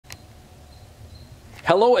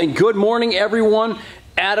Hello and good morning, everyone.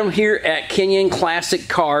 Adam here at Kenyon Classic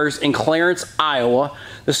Cars in Clarence, Iowa.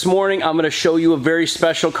 This morning I'm going to show you a very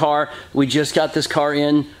special car. We just got this car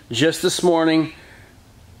in just this morning.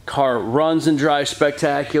 Car runs and drives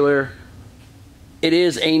spectacular. It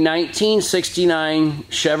is a 1969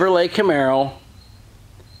 Chevrolet Camaro.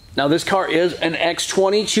 Now this car is an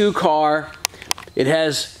X22 car. It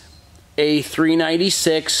has a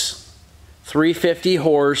 396, 350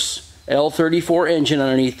 horse, L34 engine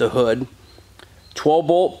underneath the hood.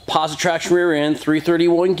 12-bolt positive traction rear end,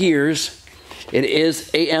 331 gears. It is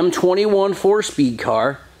a M21 4-speed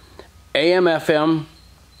car. AM/FM,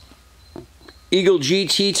 Eagle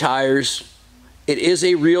GT tires. It is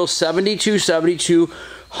a real 72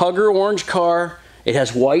 Hugger orange car. It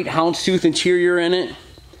has white Houndstooth interior in it.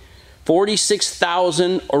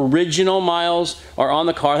 46,000 original miles are on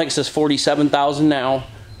the car. I think it says 47,000 now.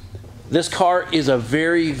 This car is a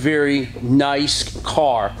very, very nice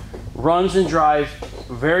car. Runs and drives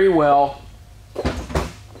very well.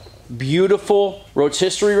 Beautiful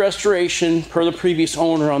rotisserie restoration per the previous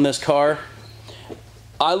owner on this car.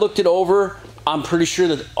 I looked it over. I'm pretty sure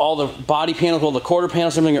that all the body panels, all the quarter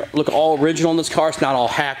panels, everything look all original in this car. It's not all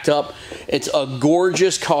hacked up. It's a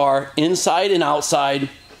gorgeous car inside and outside.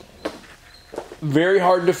 Very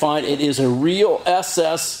hard to find. It is a real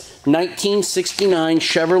SS 1969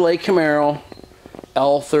 Chevrolet Camaro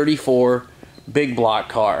L34 big block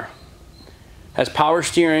car. Has power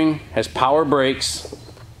steering, has power brakes,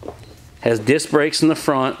 has disc brakes in the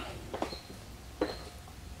front.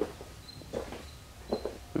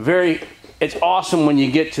 It's awesome when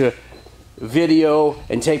you get to video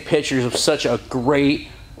and take pictures of such a great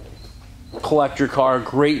collector car,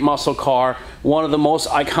 great muscle car, one of the most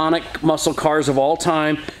iconic muscle cars of all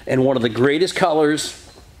time, and one of the greatest colors.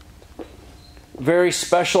 Very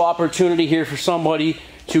special opportunity here for somebody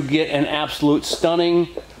to get an absolute stunning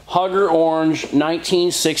Hugger orange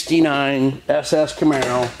 1969 SS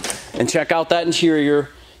Camaro. And check out that interior.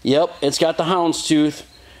 Yep, it's got the Houndstooth.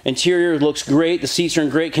 Interior looks great. The seats are in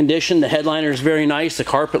great condition. The headliner is very nice. The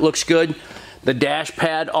carpet looks good. The dash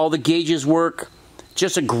pad, all the gauges work.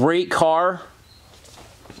 Just a great car.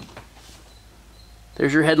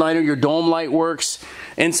 There's your headliner. Your dome light works.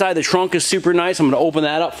 Inside the trunk is super nice. I'm going to open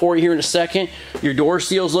that up for you here in a second. Your door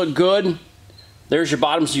seals look good. There's your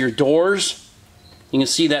bottoms of your doors. You can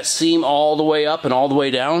see that seam all the way up and all the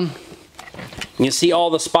way down. You can see all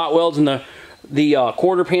the spot welds in the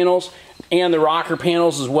quarter panels and the rocker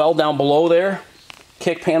panels as well down below there.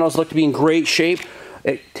 Kick panels look to be in great shape.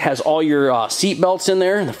 It has all your seat belts in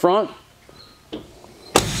there in the front.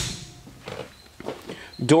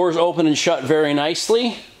 Doors open and shut very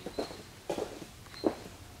nicely.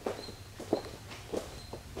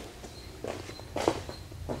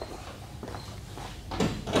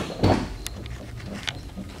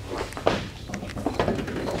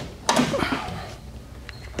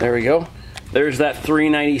 There we go. There's that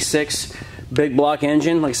 396 big block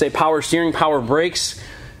engine. Like I say, power steering, power brakes.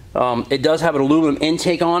 It does have an aluminum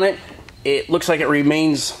intake on it. It looks like it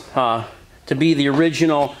remains to be the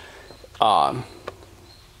original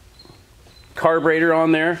carburetor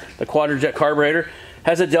on there, the quadrajet carburetor.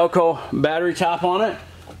 Has a Delco battery top on it.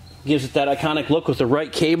 Gives it that iconic look with the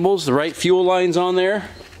right cables, the right fuel lines on there.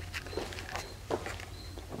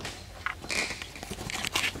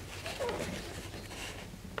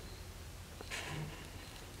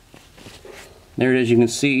 There it is, you can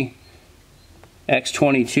see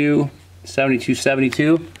X22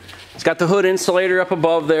 7272. It's got the hood insulator up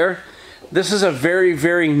above there. This is a very,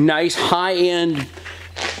 very nice high-end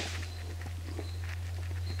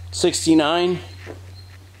 69.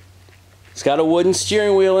 It's got a wooden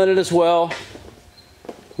steering wheel in it as well.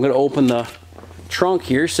 I'm going to open the trunk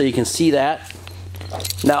here so you can see that.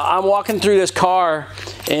 Now I'm walking through this car,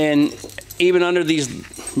 and even under these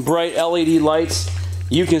bright LED lights,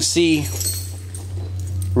 you can see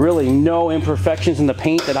really no imperfections in the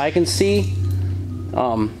paint that I can see.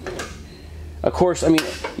 Of course, I mean,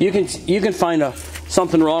 you can find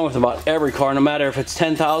something wrong with about every car, no matter if it's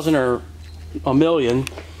 10,000 or a million.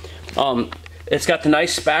 It's got the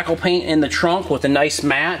nice spackle paint in the trunk with a nice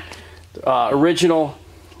matte, original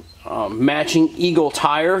matching Eagle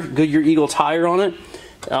tire, Goodyear Eagle tire on it.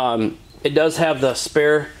 It does have the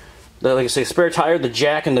spare, like I say, spare tire, the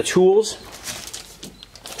jack, and the tools.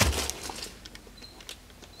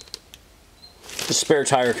 The spare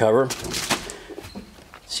tire cover.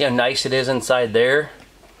 See how nice it is inside there.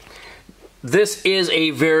 This is a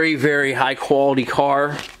very, very high quality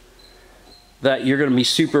car that you're going to be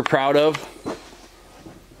super proud of.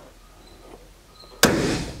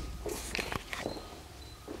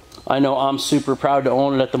 I know I'm super proud to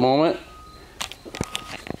own it at the moment.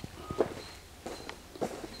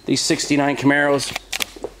 These 69 Camaros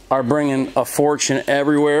are bringing a fortune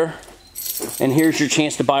everywhere. And here's your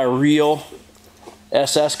chance to buy a real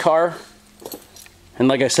SS car. And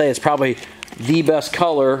like I say, it's probably the best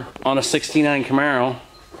color on a 69 Camaro.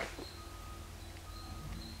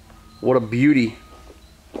 What a beauty.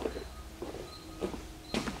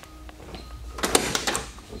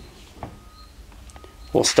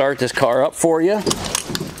 We'll start this car up for you.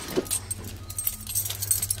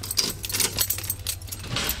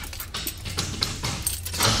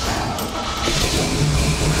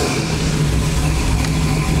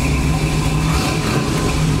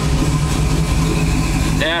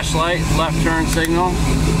 Dash light, left turn signal,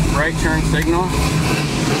 right turn signal.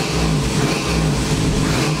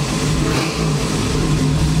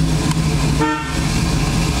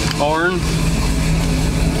 Horn.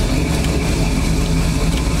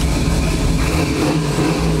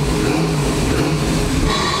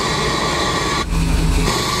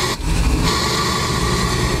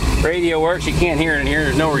 Radio works, you can't hear it in here,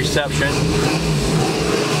 there's no reception.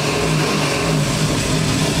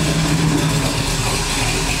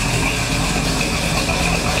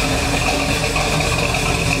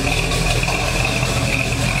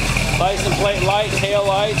 License plate light, tail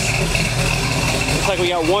lights. Looks like we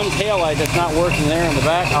got one tail light that's not working there in the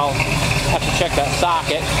back. I'll have to check that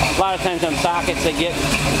socket. A lot of times on sockets they get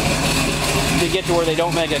to where they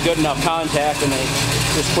don't make a good enough contact and they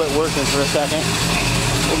just quit working for a second.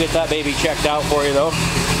 We'll get that baby checked out for you though.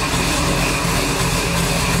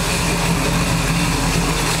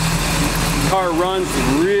 Car runs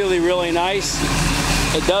really, really nice.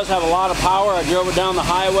 It does have a lot of power. I drove it down the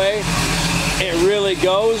highway. It really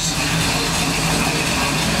goes.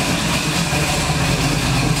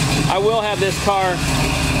 I will have this car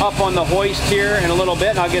up on the hoist here in a little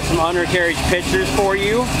bit, and I'll get some undercarriage pictures for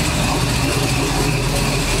you.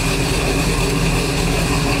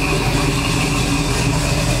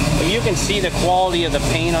 But you can see the quality of the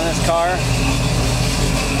paint on this car.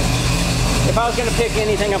 If I was going to pick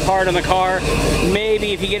anything apart on the car,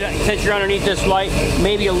 maybe if you get, since you're underneath this light,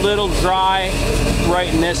 maybe a little dry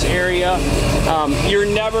right in this area. You're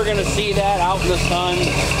never going to see that out in the sun.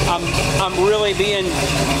 I'm really being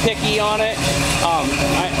picky on it.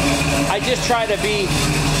 I just try to be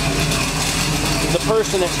the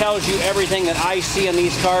person that tells you everything that I see in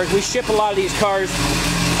these cars. We ship a lot of these cars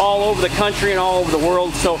all over the country and all over the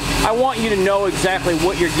world, so I want you to know exactly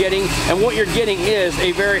what you're getting, and what you're getting is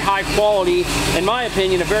a very high quality, in my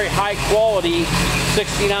opinion, a very high quality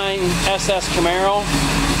 69 SS Camaro.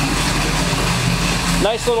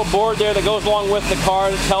 Nice little board there that goes along with the car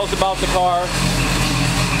that tells about the car.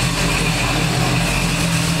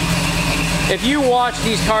 If you watch,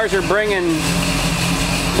 these cars are bringing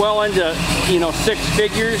well into, you know, six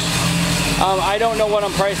figures. I don't know what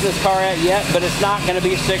I'm pricing this car at yet, but it's not going to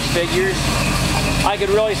be six figures. I could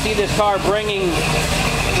really see this car bringing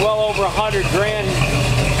well over 100 grand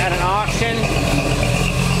at an auction.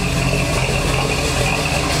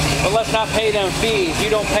 But let's not pay them fees. You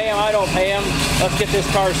don't pay them, I don't pay them. Let's get this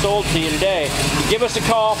car sold to you today. Give us a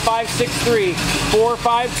call,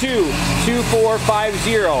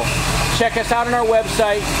 563-452-2450. Check us out on our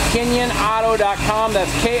website, KinionAuto.com.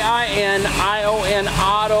 That's K-I-N-I-O-N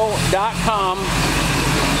auto.com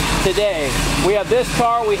today. We have this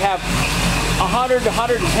car. We have 100 to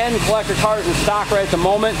 110 collector cars in stock right at the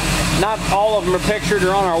moment. Not all of them are pictured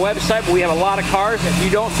or on our website, but we have a lot of cars. If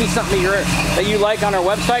you don't see something that you like on our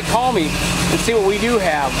website, call me and see what we do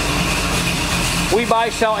have. We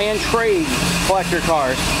buy, sell, and trade collector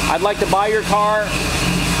cars. I'd like to buy your car.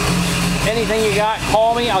 Anything you got,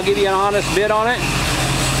 call me. I'll give you an honest bid on it.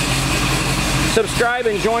 Subscribe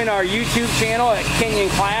and join our YouTube channel at Kenyon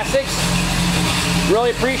Classics.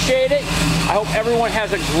 Really appreciate it. I hope everyone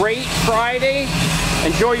has a great Friday.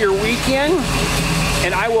 Enjoy your weekend.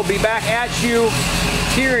 And I will be back at you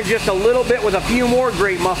here in just a little bit with a few more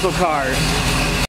great muscle cars.